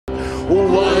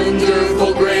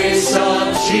Wonderful grace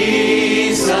of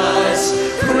Jesus,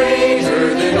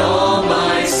 greater than all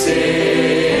my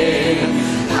sin.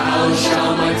 How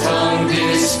shall my tongue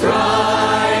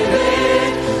describe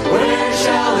it? Where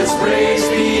shall its praise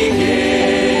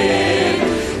begin?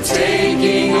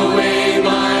 Taking away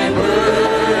my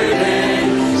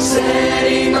burden,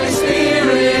 setting my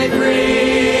spirit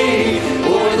free.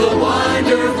 For the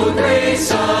wonderful grace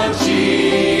of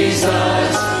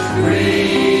Jesus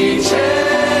reaches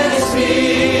me.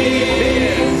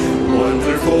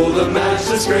 Wonderful the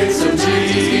matchless grace of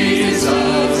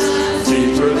Jesus,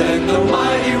 deeper than the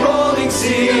mighty rolling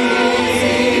sea.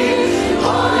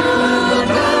 Higher than the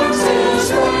mountains,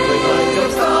 sparkling like a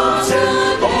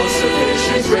fountain, all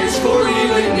sufficient grace for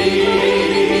you and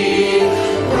me.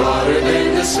 Broader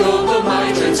than the scope of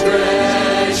my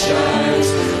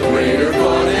transgressions, greater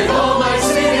far than all my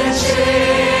sin and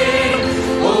shame.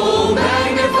 Oh,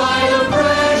 magnify the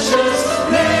precious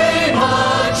name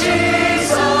of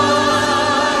Jesus.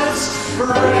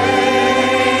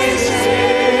 Praise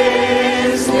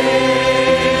His name.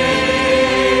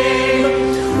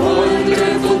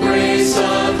 Wonderful grace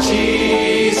of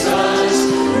Jesus,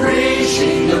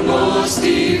 reaching the most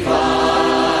defiled.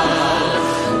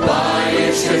 By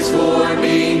its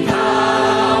transforming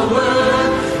power,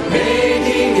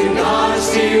 making him God's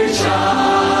dear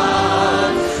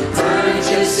child,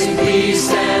 purchasing peace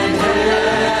and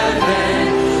heaven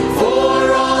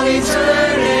for all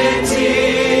eternity.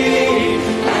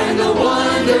 And the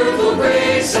wonderful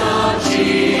grace of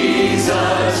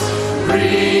Jesus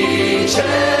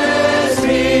reaches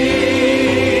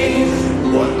me.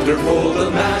 Wonderful the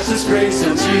matchless grace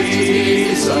of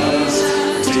Jesus,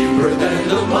 deeper than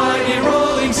the mighty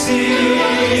rolling sea.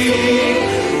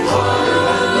 Higher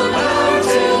than the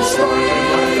mountains, sparkling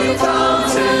like a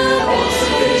fountain, all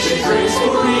sufficient grace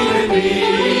for you and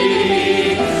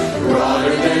me.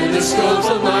 Broader than the scopes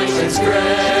of my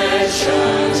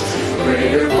transgressions,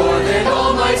 greater far than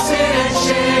all my sin and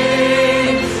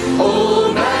shame.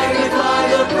 Oh, magnify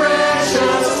the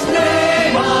precious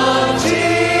name of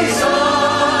Jesus.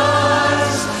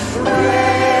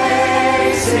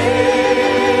 Praise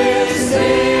His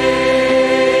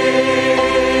name.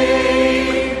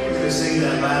 We're going to sing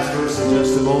that last verse in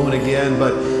just a moment again,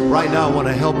 but right now I want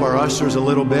to help our ushers a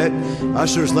little bit.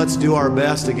 Ushers, let's do our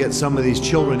best to get some of these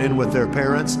children in with their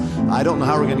parents. I don't know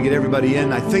how we're going to get everybody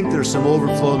in. I think there's some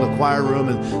overflow in the choir room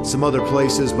and some other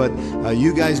places, but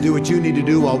you guys do what you need to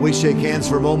do while we shake hands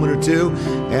for a moment or two.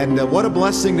 And what a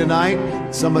blessing tonight.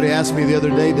 Somebody asked me the other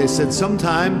day, they said,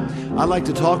 sometime I'd like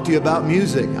to talk to you about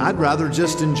music. I'd rather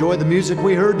just enjoy the music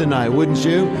we heard tonight, wouldn't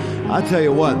you? I tell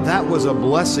you what, that was a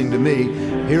blessing to me,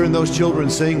 hearing those children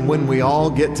sing When We All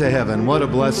Get to Heaven. What a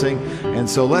blessing. And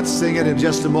so let's sing it in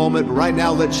just a moment. Right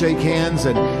now, let's shake hands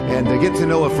and get to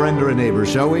know a friend or a neighbor,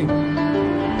 shall we?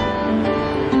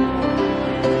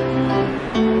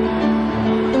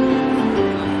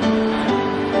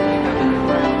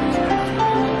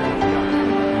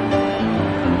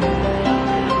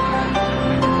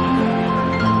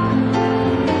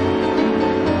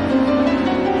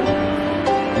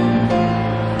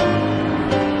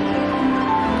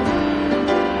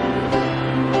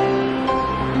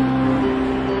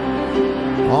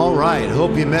 All right,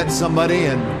 hope you met somebody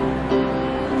and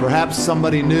perhaps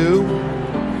somebody new.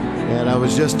 And I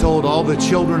was just told all the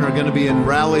children are going to be in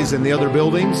rallies in the other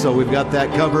building, so we've got that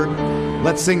covered.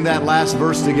 Let's sing that last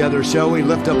verse together, shall we?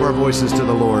 Lift up our voices to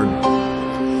the Lord.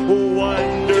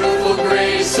 Wonderful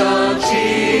grace of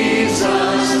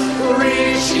Jesus,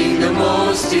 reaching the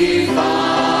most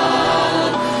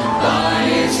defiled. By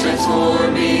its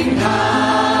transforming power,